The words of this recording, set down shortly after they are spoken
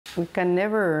We can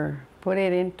never put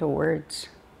it into words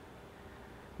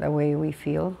the way we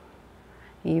feel.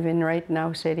 Even right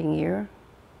now, sitting here,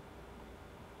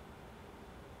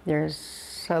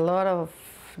 there's a lot of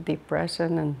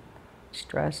depression and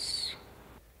stress.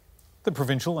 The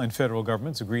provincial and federal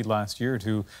governments agreed last year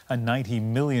to a $90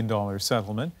 million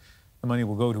settlement. The money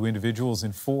will go to individuals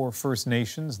in 4 First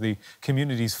Nations. The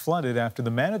communities flooded after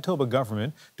the Manitoba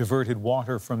government diverted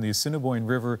water from the Assiniboine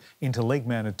River into Lake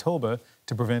Manitoba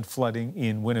to prevent flooding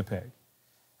in Winnipeg.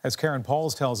 As Karen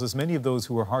Pauls tells us, many of those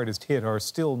who were hardest hit are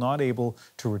still not able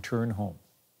to return home.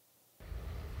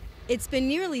 It's been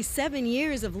nearly 7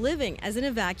 years of living as an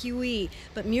evacuee,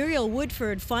 but Muriel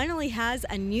Woodford finally has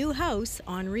a new house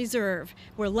on reserve,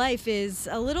 where life is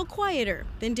a little quieter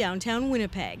than downtown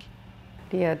Winnipeg.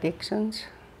 The addictions,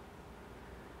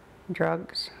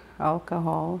 drugs,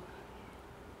 alcohol,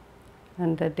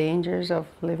 and the dangers of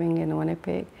living in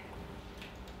Winnipeg.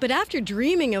 But after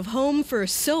dreaming of home for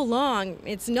so long,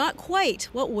 it's not quite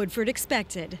what Woodford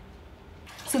expected.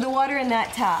 So the water in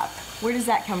that tap, where does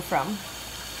that come from?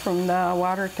 From the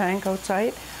water tank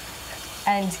outside.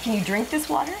 And can you drink this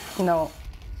water? No.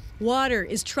 Water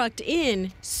is trucked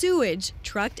in, sewage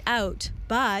trucked out,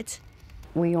 but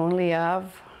We only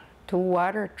have 2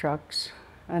 water trucks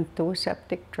and 2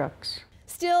 septic trucks.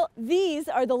 still, these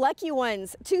are the lucky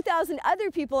ones. 2,000 other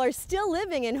people are still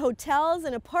living in hotels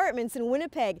and apartments in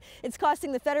Winnipeg. It's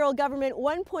costing the federal government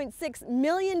 $1.6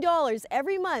 million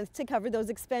every month to cover those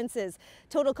expenses.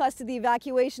 Total cost of the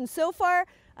evacuation so far,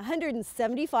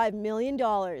 $175 million.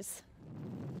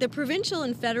 The provincial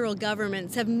and federal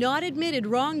governments have not admitted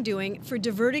wrongdoing for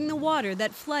diverting the water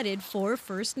that flooded 4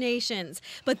 First Nations,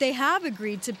 but they have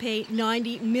agreed to pay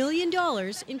 $90 million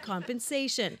in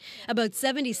compensation. About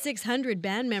 7,600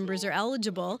 band members are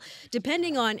eligible.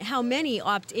 Depending on how many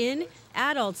opt in,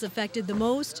 adults affected the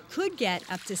most could get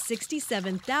up to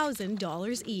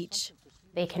 $67,000 each.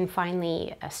 They can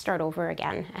finally start over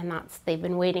again, and they've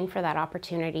been waiting for that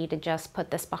opportunity to just put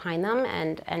this behind them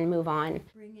and move on.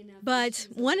 But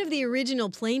one of the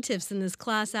original plaintiffs in this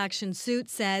class action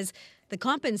suit says the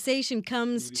compensation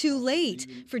comes too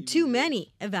late for too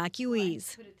many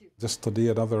evacuees. Just today,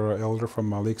 another elder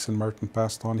from Lake St. Martin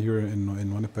passed on here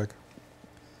in Winnipeg,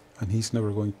 and he's never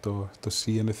going to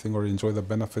see anything or enjoy the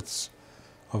benefits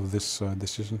of this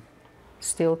decision.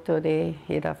 Still today,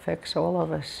 it affects all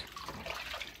of us.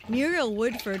 Muriel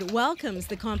Woodford welcomes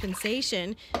the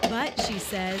compensation, but she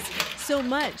says so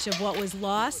much of what was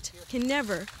lost can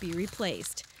never be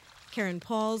replaced. Karen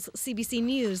Pauls, CBC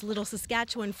News, Little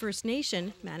Saskatchewan First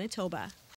Nation, Manitoba.